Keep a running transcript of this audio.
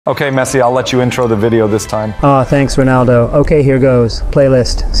Okay, Messi, I'll let you intro the video this time. Aw, thanks, Ronaldo. Okay, here goes.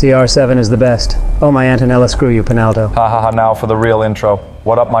 Playlist. CR7 is the best. Oh, my Antonella, screw you, Pinaldo. Ha ha ha, now for the real intro.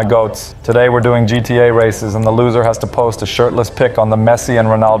 What up, my goats? Today we're doing GTA races, and the loser has to post a shirtless pic on the Messi and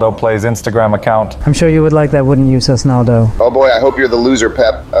Ronaldo Plays Instagram account. I'm sure you would like that, wouldn't you, Ronaldo? Oh boy, I hope you're the loser,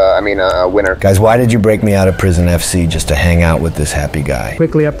 Pep. Winner. Guys, why did you break me out of Prison FC just to hang out with this happy guy?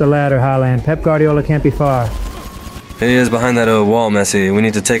 Quickly up the ladder, Haaland. Pep Guardiola can't be far. He is behind that wall, Messi. We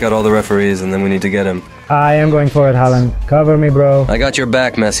need to take out all the referees, and then we need to get him. I am going for it, Haaland. Cover me, bro. I got your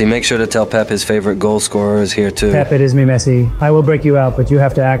back, Messi. Make sure to tell Pep his favorite goal scorer is here, too. Pep, it is me, Messi. I will break you out, but you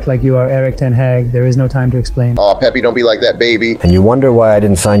have to act like you are Eric Ten Hag. There is no time to explain. Oh, Peppy, don't be like that, baby. And you wonder why I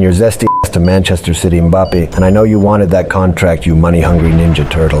didn't sign your zesty ass to Manchester City Mbappe. And I know you wanted that contract, you money-hungry ninja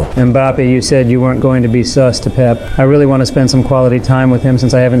turtle. Mbappe, you said you weren't going to be sus to Pep. I really want to spend some quality time with him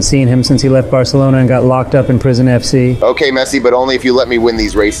since I haven't seen him since he left Barcelona and got locked up in Prison FC. Okay, Messi, but only if you let me win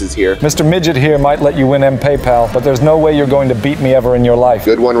these races here. Mr. Midget here might let you win PayPal, but there's no way you're going to beat me ever in your life.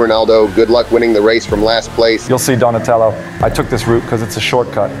 Good one, Ronaldo. Good luck winning the race from last place. You'll see, Donatello. I took this route because it's a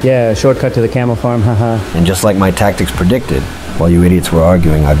shortcut. Yeah, shortcut to the camel farm, haha. And just like my tactics predicted, while you idiots were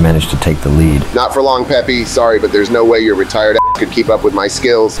arguing, I've managed to take the lead. Not for long, Peppy. Sorry, but there's no way your retired ass could keep up with my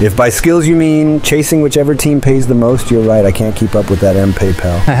skills. If by skills you mean chasing whichever team pays the most, you're right, I can't keep up with that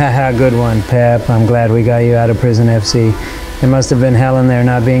PayPal. Haha, good one, Pep. I'm glad we got you out of Prison FC. It must have been hell in there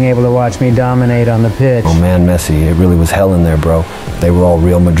not being able to watch me dominate on the pitch. Oh man, Messi, it really was hell in there, bro. They were all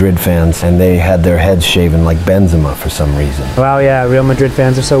Real Madrid fans, and they had their heads shaven like Benzema for some reason. Wow, yeah, Real Madrid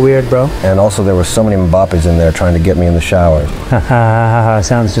fans are so weird, bro. And also there were so many Mbappes in there trying to get me in the shower. Haha,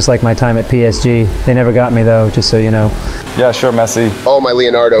 sounds just like my time at PSG. They never got me though, just so you know. Yeah, sure, Messi. Oh, my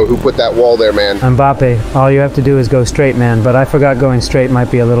Leonardo, who put that wall there, man? Mbappe, all you have to do is go straight, man, but I forgot going straight might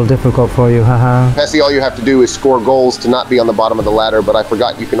be a little difficult for you, haha. Messi, all you have to do is score goals to not be on the bottom of the ladder, but I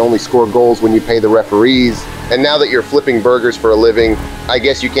forgot you can only score goals when you pay the referees. And now that you're flipping burgers for a living, I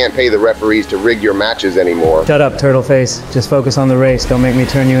guess you can't pay the referees to rig your matches anymore. Shut up, turtle face. Just focus on the race. Don't make me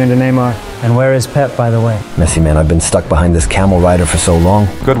turn you into Neymar. And where is Pep, by the way? Messi, man, I've been stuck behind this camel rider for so long.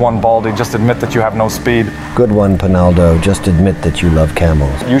 Good one, Baldy. Just admit that you have no speed. Good one, Pinaldo. Just admit that you love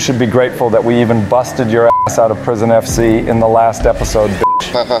camels. You should be grateful that we even busted your ass out of Prison FC in the last episode,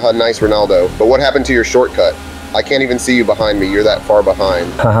 bitch. Ha ha ha, nice, Ronaldo. But what happened to your shortcut? I can't even see you behind me. You're that far behind.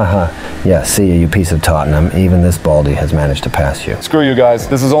 Ha ha ha. Yeah, see you piece of Tottenham. Even this Baldy has managed to pass you. Screw you guys.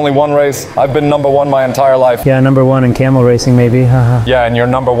 This is only one race. I've been #1 my entire life. Yeah, #1 in camel racing, maybe, haha. Yeah, and you're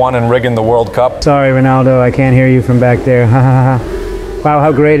 #1 in rigging the World Cup. Sorry, Ronaldo, I can't hear you from back there, haha. Wow,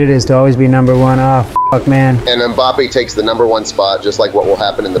 how great it is to always be #1. Ah, fuck, man. And Mbappe takes the #1 spot, just like what will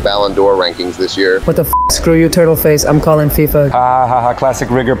happen in the Ballon d'Or rankings this year. What the f? Screw you, turtle face. I'm calling FIFA. Ha ha ha,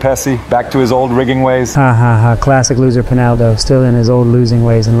 classic rigger Pessi. Back to his old rigging ways. Ha ha ha, classic loser Pinaldo. Still in his old losing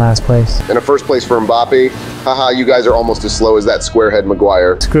ways in last place. And a first place for Mbappe. Haha, you guys are almost as slow as that squarehead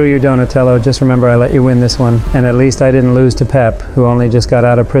Maguire. Screw you, Donatello. Just remember I let you win this one. And at least I didn't lose to Pep, who only just got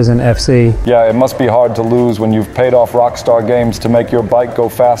out of Prison FC. Yeah, it must be hard to lose when you've paid off Rockstar Games to make your bike go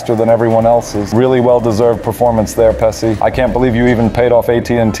faster than everyone else's. Really well-deserved performance there, Pessi. I can't believe you even paid off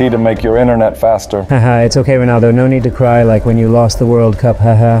AT&T to make your internet faster. Haha, it's okay, Ronaldo. No need to cry like when you lost the World Cup,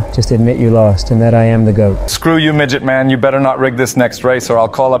 haha. Just admit you lost and that I am the GOAT. Screw you, midget man. You better not rig this next race or I'll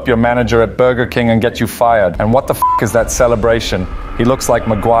call up your manager at Burger King and get you fired. And what the f*** is that celebration? He looks like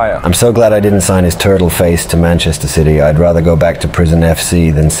Maguire. I'm so glad I didn't sign his turtle face to Manchester City. I'd rather go back to Prison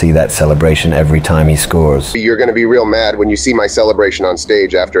FC than see that celebration every time he scores. You're going to be real mad when you see my celebration on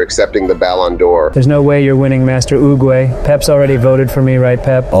stage after accepting the Ballon d'Or. There's no way you're winning, Master Uguay. Pep's already voted for me, right,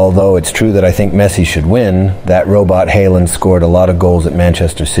 Pep? Although it's true that I think Messi should win, that robot Haaland scored a lot of goals at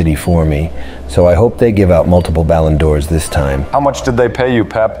Manchester City for me, so I hope they give out multiple Ballon d'Ors this time. How much did they pay you,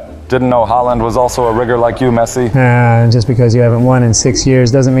 Pep? Didn't know Haaland was also a rigger like you, Messi. Just because you haven't won in 6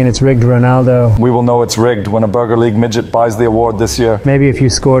 years doesn't mean it's rigged, Ronaldo. We will know it's rigged when a Burger League midget buys the award this year. Maybe if you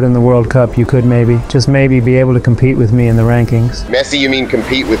scored in the World Cup, you could just maybe be able to compete with me in the rankings. Messi, you mean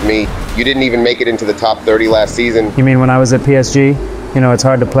compete with me? You didn't even make it into the top 30 last season. You mean when I was at PSG? You know, it's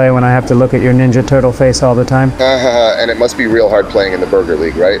hard to play when I have to look at your ninja turtle face all the time. And it must be real hard playing in the Burger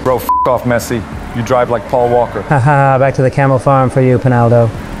League, right? Bro, f*** off, Messi. You drive like Paul Walker. Haha, back to the camel farm for you, Pinaldo.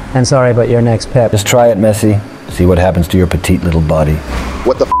 And sorry about your next Pep. Just try it, Messi. See what happens to your petite little body.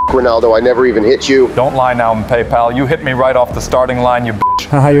 What the f***, Ronaldo? I never even hit you. Don't lie now, PayPal. You hit me right off the starting line, you bitch.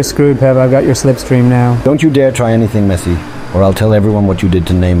 Haha, you're screwed, Pep. I've got your slipstream now. Don't you dare try anything, Messi, or I'll tell everyone what you did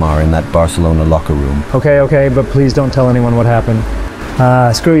to Neymar in that Barcelona locker room. Okay, but please don't tell anyone what happened.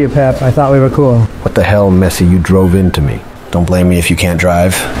 Screw you, Pep. I thought we were cool. What the hell, Messi? You drove into me. Don't blame me if you can't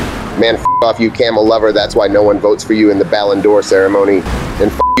drive. Man, f*** off, you camel lover. That's why no one votes for you in the Ballon d'Or ceremony.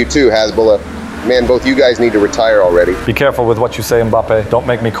 And f*** you too, Hasbullah. Man, both you guys need to retire already. Be careful with what you say, Mbappe. Don't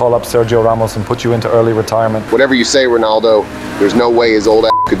make me call up Sergio Ramos and put you into early retirement. Whatever you say, Ronaldo, there's no way his old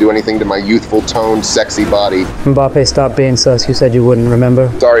ass could do anything to my youthful, toned, sexy body. Mbappe, stop being sus. You said you wouldn't,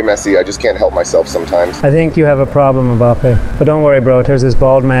 remember? Sorry, Messi, I just can't help myself sometimes. I think you have a problem, Mbappe. But don't worry, bro. There's this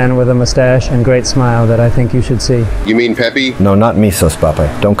bald man with a mustache and great smile that I think you should see. You mean Pepe? No, not me, sus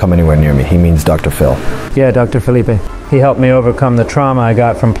Pape. Don't come anywhere near me. He means Dr. Phil. Yeah, Dr. Felipe. He helped me overcome the trauma I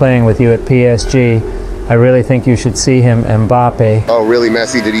got from playing with you at PSG. I really think you should see him, Mbappe. Oh, really,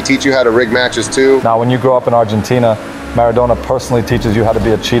 Messi? Did he teach you how to rig matches too? Now, when you grow up in Argentina, Maradona personally teaches you how to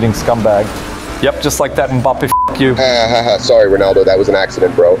be a cheating scumbag. Yep, just like that, Mbappe, f*** you. Sorry, Ronaldo, that was an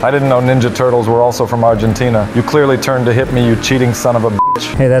accident, bro. I didn't know Ninja Turtles were also from Argentina. You clearly turned to hit me, you cheating son of a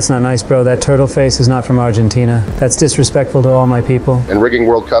bitch. Hey, that's not nice, bro. That turtle face is not from Argentina. That's disrespectful to all my people. And rigging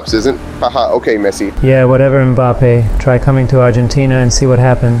World Cups isn't? Haha, okay, Messi. Yeah, whatever, Mbappe. Try coming to Argentina and see what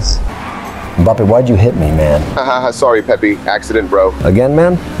happens. Mbappe, why'd you hit me, man? Sorry, Pepe. Accident, bro. Again,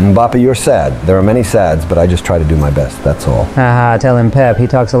 man? Mbappe, you're sad. There are many sads, but I just try to do my best, that's all. Haha, tell him Pep. He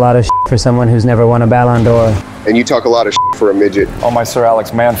talks a lot of shit for someone who's never won a Ballon d'Or. And you talk a lot of shit for a midget. Oh, my Sir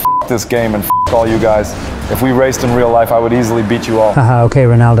Alex, man, f*** this game and f*** all you guys. If we raced in real life, I would easily beat you all. Haha, okay,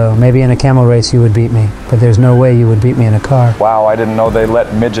 Ronaldo. Maybe in a camel race you would beat me, but there's no way you would beat me in a car. Wow, I didn't know they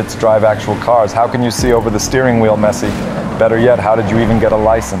let midgets drive actual cars. How can you see over the steering wheel, Messi? Better yet, how did you even get a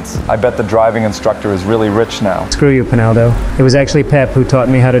license? I bet the driving instructor is really rich now. Screw you, Pinaldo. It was actually Pep who taught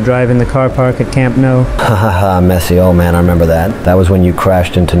me how to drive in the car park at Camp Nou. Haha, Messi, oh man, I remember that. That was when you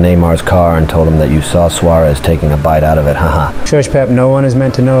crashed into Neymar's car and told him that you saw Suarez taking a bite out of it, haha. Shush, Pep, no one is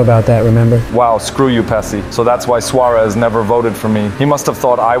meant to know about that, remember? Wow, screw you, Pessi. So that's why Suarez never voted for me. He must have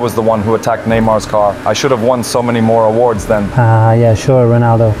thought I was the one who attacked Neymar's car. I should have won so many more awards then. Yeah, sure,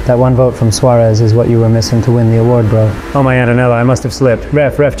 Ronaldo. That one vote from Suarez is what you were missing to win the award, bro. Oh, my Antonella, I must have slipped.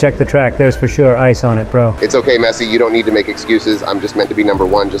 Ref, check the track. There's for sure ice on it, bro. It's okay, Messi. You don't need to make excuses. I'm just meant to be number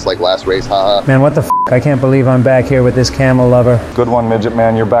one, just like last race, haha. Man, what the f***? I can't believe I'm back here with this camel lover. Good one, midget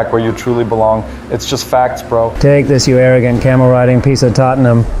man. You're back where you truly belong. It's just facts, bro. Take this, you arrogant camel-riding piece of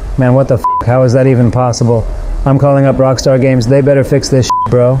Tottenham. Man, what the f***? How is that even possible? I'm calling up Rockstar Games. They better fix this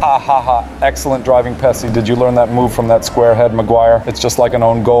shit, bro. Ha ha ha. Excellent driving, Pessi. Did you learn that move from that squarehead Maguire? It's just like an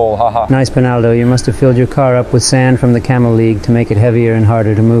own goal, haha. Nice, Pinaldo. You must have filled your car up with sand from the Camel League to make it heavier and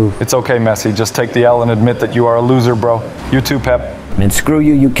harder to move. It's okay, Messi. Just take the L and admit that you are a loser, bro. You too, Pep. And screw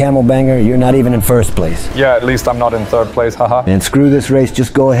you, you camel banger. You're not even in first place. Yeah, at least I'm not in third place, haha. And screw this race.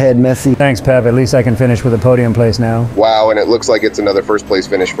 Just go ahead, Messi. Thanks, Pep. At least I can finish with a podium place now. Wow, and it looks like it's another first place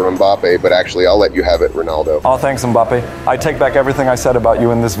finish for Mbappe, but actually I'll let you have it, Ronaldo. Oh, thanks, Mbappe. I take back everything I said about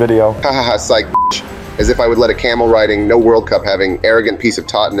you in this video. Hahaha, psych, bitch. As if I would let a camel riding, no World Cup having, arrogant piece of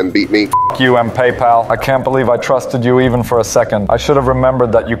Tottenham beat me. F you and PayPal. I can't believe I trusted you even for a second. I should have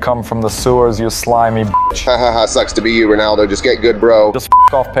remembered that you come from the sewers, you slimy bitch. Hahaha, sucks to be you, Ronaldo. Just get good, bro. Just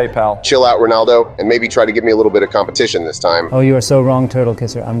f off PayPal. Chill out, Ronaldo, and maybe try to give me a little bit of competition this time. Oh, you are so wrong, Turtle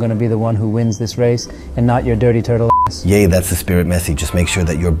Kisser. I'm gonna be the one who wins this race, and not your dirty turtle ass. Yay, that's the spirit, Messi. Just make sure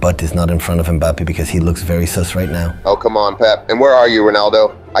that your butt is not in front of Mbappe because he looks very sus right now. Oh, come on, Pep. And where are you,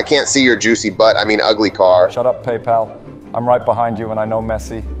 Ronaldo? I can't see your juicy butt, I mean ugly car. Shut up, PayPal. I'm right behind you and I know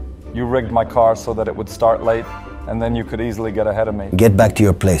Messi. You rigged my car so that it would start late, and then you could easily get ahead of me. Get back to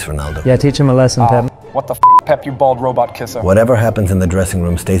your place, Ronaldo. Yeah, teach him a lesson, Pep. What the f, Pep, you bald robot kisser? Whatever happens in the dressing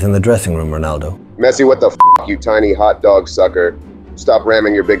room stays in the dressing room, Ronaldo. Messi, what the f, you tiny hot dog sucker. Stop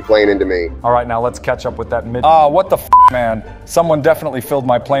ramming your big plane into me. All right, now let's catch up with that mid. What the f, man? Someone definitely filled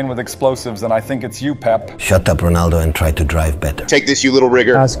my plane with explosives, and I think it's you, Pep. Shut up, Ronaldo, and try to drive better. Take this, you little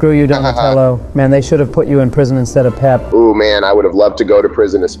rigger. Screw you, Donatello. Man, they should have put you in prison instead of Pep. Ooh, man, I would have loved to go to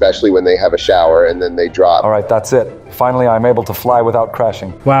prison, especially when they have a shower and then they drop. All right, that's it. Finally, I'm able to fly without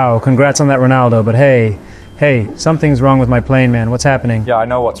crashing. Wow, congrats on that, Ronaldo, but hey, something's wrong with my plane, man. What's happening? Yeah, I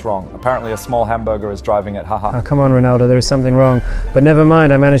know what's wrong. Apparently a small hamburger is driving it, haha. Oh, come on, Ronaldo, there's something wrong. But never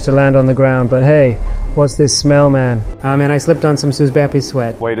mind, I managed to land on the ground. But hey, what's this smell, man? Man, I slipped on some Suzbapi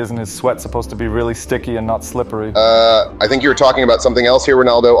sweat. Wait, isn't his sweat supposed to be really sticky and not slippery? I think you were talking about something else here,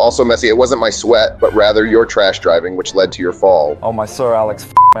 Ronaldo. Also, Messi, it wasn't my sweat, but rather your trash driving, which led to your fall. Oh, my Sir Alex,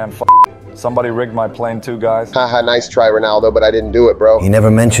 man, Somebody rigged my plane too, guys. Haha, nice try, Ronaldo, but I didn't do it, bro. He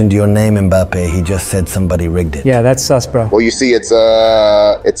never mentioned your name, Mbappe. He just said somebody rigged it. Yeah, that's sus, bro. Well, you see, it's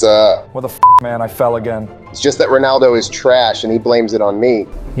What the f, man, I fell again. It's just that Ronaldo is trash and he blames it on me.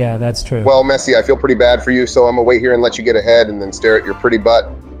 Yeah, that's true. Well, Messi, I feel pretty bad for you, so I'm gonna wait here and let you get ahead and then stare at your pretty butt.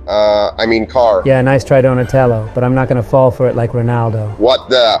 Car. Yeah, nice try, Donatello, but I'm not gonna fall for it like Ronaldo. What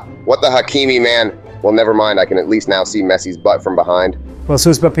the Hakimi, man? Well, never mind, I can at least now see Messi's butt from behind. Well,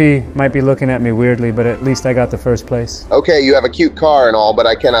 Sus Papi might be looking at me weirdly, but at least I got the first place. Okay, you have a cute car and all, but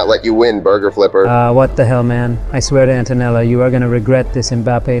I cannot let you win, burger flipper. What the hell, man? I swear to Antonella, you are gonna regret this,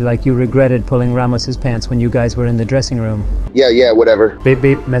 Mbappe, like you regretted pulling Ramos's pants when you guys were in the dressing room. Yeah, whatever. Beep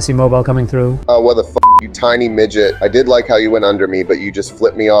beep, Messi mobile coming through. What the f***, you tiny midget. I did like how you went under me, but you just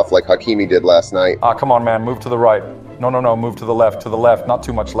flipped me off like Hakimi did last night. Come on, man, move to the right. No, move to the left, not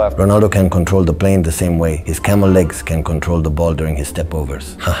too much left. Ronaldo can control the plane the same way. His camel legs can control the ball during his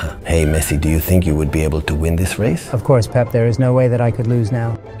stepovers. Hey, Messi, do you think you would be able to win this race? Of course, Pep, there is no way that I could lose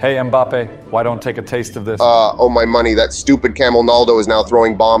now. Hey, Mbappe, why don't take a taste of this? Oh my money, that stupid Camel Naldo is now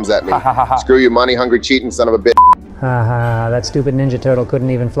throwing bombs at me. Screw you, money-hungry cheating son of a bitch. That stupid Ninja Turtle couldn't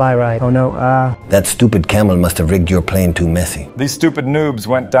even fly right. Oh no, That stupid camel must have rigged your plane too, Messi. These stupid noobs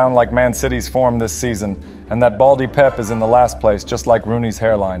went down like Man City's form this season, and that baldy Pep is in the last place, just like Rooney's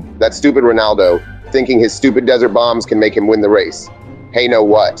hairline. That stupid Ronaldo, thinking his stupid desert bombs can make him win the race. Hey, know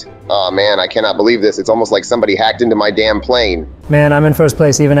what? Aw, man, I cannot believe this. It's almost like somebody hacked into my damn plane. Man, I'm in first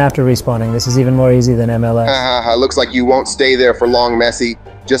place even after respawning. This is even more easy than MLS. Looks like you won't stay there for long, Messi.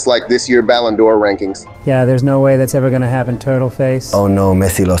 Just like this year Ballon d'Or rankings. Yeah, there's no way that's ever gonna happen, Turtle Face. Oh no,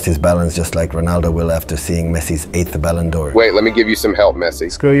 Messi lost his balance just like Ronaldo will after seeing Messi's 8th Ballon d'Or. Wait, let me give you some help,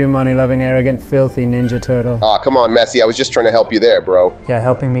 Messi. Screw you, money-loving, arrogant, filthy Ninja Turtle. Aw, come on, Messi. I was just trying to help you there, bro. Yeah,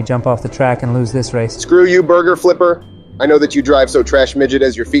 helping me jump off the track and lose this race. Screw you, burger flipper. I know that you drive so trash midget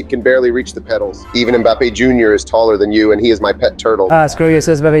as your feet can barely reach the pedals. Even Mbappe Jr. is taller than you, and he is my pet turtle. Screw you,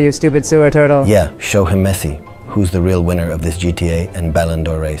 Sus Baby, you stupid sewer turtle. Yeah, show him Messi. Who's the real winner of this GTA and Ballon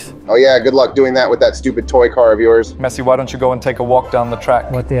d'Or race? Oh yeah, good luck doing that with that stupid toy car of yours. Messi, why don't you go and take a walk down the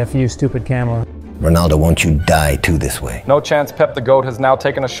track? What the F you, stupid camel? Ronaldo, won't you die too this way? No chance. Pep the GOAT has now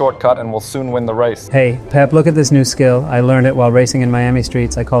taken a shortcut and will soon win the race. Hey, Pep, look at this new skill. I learned it while racing in Miami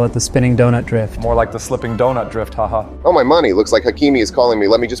streets. I call it the spinning donut drift. More like the slipping donut drift, haha. Oh my money, looks like Hakimi is calling me.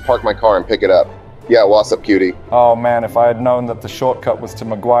 Let me just park my car and pick it up. Yeah, what's up, cutie? Oh man, if I had known that the shortcut was to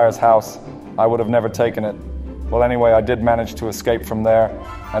Maguire's house, I would have never taken it. Well anyway, I did manage to escape from there,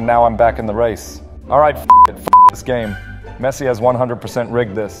 and now I'm back in the race. Alright, f this game. Messi has 100%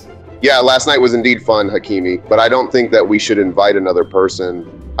 rigged this. Yeah, last night was indeed fun, Hakimi, but I don't think that we should invite another person.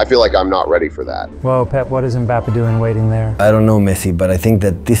 I feel like I'm not ready for that. Whoa, Pep, what is Mbappe doing waiting there? I don't know, Messi, but I think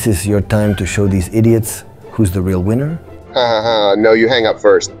that this is your time to show these idiots who's the real winner. No, you hang up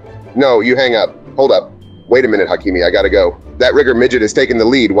first. No, you hang up. Hold up. Wait a minute, Hakimi, I gotta go. That rigger midget has taken the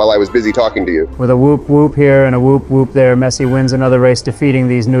lead while I was busy talking to you. With a whoop whoop here and a whoop whoop there, Messi wins another race defeating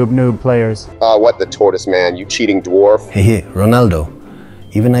these noob players. What the tortoise, man, you cheating dwarf. Hey, Ronaldo.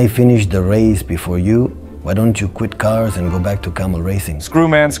 Even I finished the race before you. Why don't you quit cars and go back to camel racing? Screw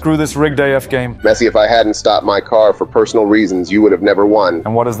man, screw this rigged AF game. Messi, if I hadn't stopped my car for personal reasons, you would have never won.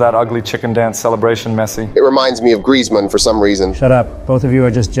 And what is that ugly chicken dance celebration, Messi? It reminds me of Griezmann for some reason. Shut up. Both of you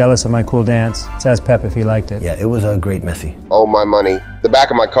are just jealous of my cool dance. Let's ask Pep if he liked it. Yeah, it was a great Messi. Oh, my money. The back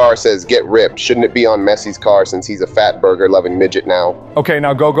of my car says, get ripped. Shouldn't it be on Messi's car since he's a fat burger-loving midget now? Okay,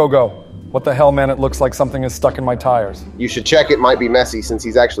 now go. What the hell, man? It looks like something is stuck in my tires. You should check, it might be Messi since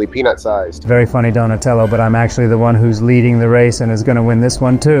he's actually peanut-sized. Very funny, Donatello, but I'm actually the one who's leading the race and is gonna win this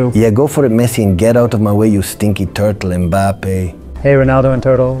one too. Yeah, go for it, Messi, and get out of my way, you stinky turtle, Mbappe. Hey, Ronaldo and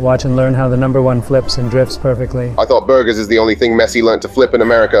Turtle, watch and learn how the #1 flips and drifts perfectly. I thought burgers is the only thing Messi learned to flip in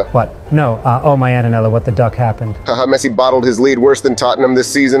America. What? No. Oh, my Antonella, what the duck happened? Haha, Messi bottled his lead worse than Tottenham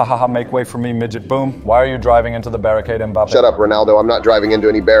this season. Haha, make way for me, midget. Boom. Why are you driving into the barricade, Mbappe? Shut up, Ronaldo. I'm not driving into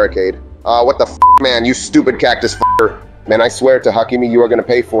any barricade. What the f***, man, you stupid cactus f***er. Man, I swear to Hakimi, you are gonna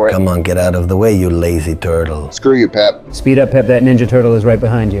pay for it. Come on, get out of the way, you lazy turtle. Screw you, Pep. Speed up, Pep, that Ninja Turtle is right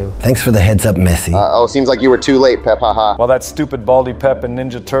behind you. Thanks for the heads up, Messi. Seems like you were too late, Pep, haha. While that stupid baldy Pep and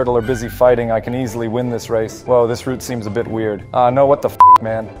Ninja Turtle are busy fighting, I can easily win this race. Whoa, this route seems a bit weird. No, what the f***,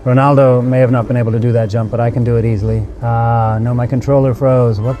 man? Ronaldo may have not been able to do that jump, but I can do it easily. No, my controller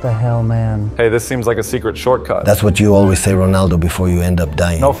froze. What the hell, man? Hey, this seems like a secret shortcut. That's what you always say, Ronaldo, before you end up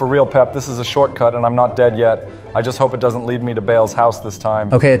dying. No, for real, Pep, this is a shortcut and I'm not dead yet. I just hope it doesn't lead me to Bale's house this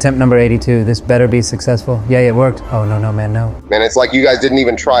time. Okay, attempt number 82. This better be successful. Yeah, it worked. Oh, no, man, no. Man, it's like you guys didn't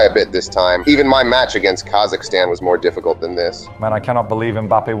even try a bit this time. Even my match against Kazakhstan was more difficult than this. Man, I cannot believe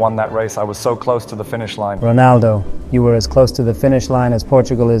Mbappe won that race. I was so close to the finish line. Ronaldo, you were as close to the finish line as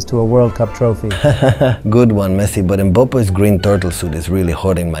Portugal is to a World Cup trophy. Good one, Messi, but Mbappe's green turtle suit is really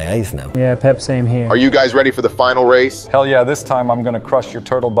hot in my eyes now. Yeah, Pep, same here. Are you guys ready for the final race? Hell yeah, this time I'm gonna crush your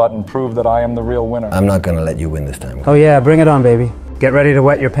turtle butt and prove that I am the real winner. I'm not gonna let you win this time. Oh yeah, bring it on, baby. Get ready to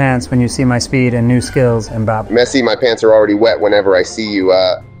wet your pants when you see my speed and new skills, Mbappe. Messi, my pants are already wet whenever I see you.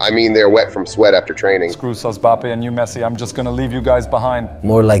 I mean, they're wet from sweat after training. Screw Mbappe and you, Messi. I'm just gonna leave you guys behind.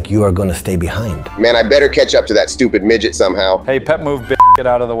 More like you are gonna stay behind. Man, I better catch up to that stupid midget somehow. Hey, Pep, move, bitch. Get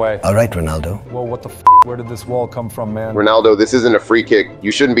out of the way. All right, Ronaldo. Whoa, what the f? Where did this wall come from, man? Ronaldo, this isn't a free kick.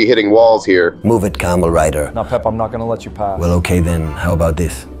 You shouldn't be hitting walls here. Move it, Camel Rider. Now, Pep, I'm not gonna let you pass. Well, okay then. How about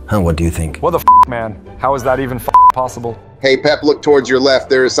this? Huh, what do you think? What the f, man? How is that even f possible? Hey, Pep, look towards your left.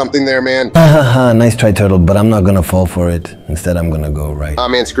 There is something there, man. Ha ha ha, nice try, Turtle, but I'm not gonna fall for it. Instead, I'm gonna go right. Aw,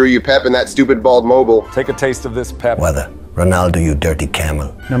 man, screw you, Pep, and that stupid bald mobile. Take a taste of this, Pep. Weather. Ronaldo, you dirty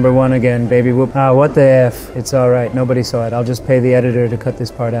camel. Number 1 again, baby whoop. Ah, what the F? It's alright, nobody saw it. I'll just pay the editor to cut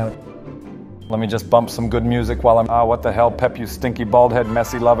this part out. Let me just bump some good music while I'm... Ah, what the hell, Pep, you stinky bald-head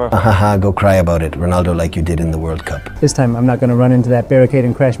Messi lover. Ha ha ha, go cry about it, Ronaldo, like you did in the World Cup. This time I'm not gonna run into that barricade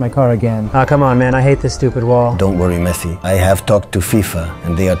and crash my car again. Ah, come on, man, I hate this stupid wall. Don't worry, Messi. I have talked to FIFA,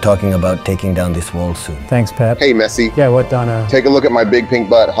 and they are talking about taking down this wall soon. Thanks, Pep. Hey, Messi. Yeah, what, Donna? Take a look at my big pink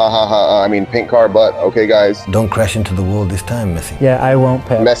butt. Ha ha ha. I mean, pink car butt. Okay, guys. Don't crash into the wall this time, Messi. Yeah, I won't,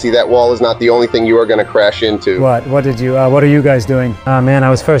 Pep. Messi, that wall is not the only thing you are going to crash into. What? What did you, what are you guys doing? Ah, man, I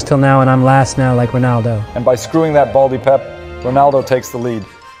was first till now and I'm last now like Ronaldo. And by screwing that baldy Pep, Ronaldo takes the lead.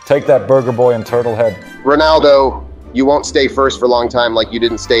 Take that burger boy and turtle head. Ronaldo, you won't stay first for a long time like you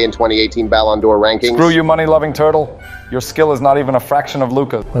didn't stay in 2018 Ballon d'Or rankings. Screw you, money-loving turtle. Your skill is not even a fraction of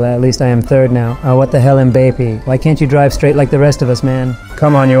Luca's. Well, at least I am third now. Oh, what the hell, Mbappe? Why can't you drive straight like the rest of us, man?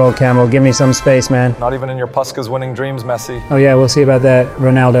 Come on, you old camel. Give me some space, man. Not even in your Puska's winning dreams, Messi. Oh yeah, we'll see about that,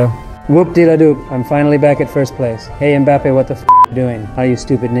 Ronaldo. Whoop-de-la-doop. I'm finally back at first place. Hey, Mbappe, what the f*** are you doing? How you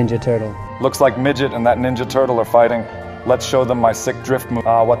stupid ninja turtle? Looks like Midget and that Ninja Turtle are fighting. Let's show them my sick drift move.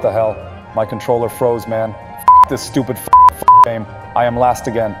 Ah, what the hell? My controller froze, man. F this stupid game. I am last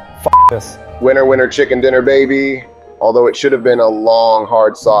again. F this. Winner, winner, chicken dinner, baby. Although it should have been a long,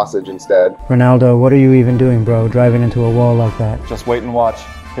 hard sausage instead. Ronaldo, what are you even doing, bro? Driving into a wall like that? Just wait and watch.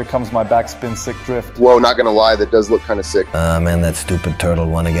 Here comes my backspin sick drift. Whoa, not gonna lie, that does look kind of sick. Ah, man, that stupid turtle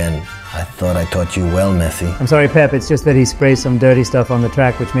won again. I thought I taught you well, Messi. I'm sorry, Pep, it's just that he sprays some dirty stuff on the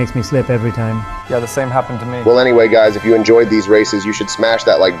track which makes me slip every time. Yeah, the same happened to me. Well, anyway, guys, if you enjoyed these races, you should smash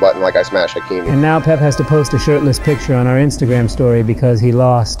that like button like I smashed Hakimi. And now Pep has to post a shirtless picture on our Instagram story because he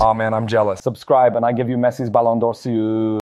lost. Aw, man, I'm jealous. Subscribe and I give you Messi's Ballon d'Or. See you.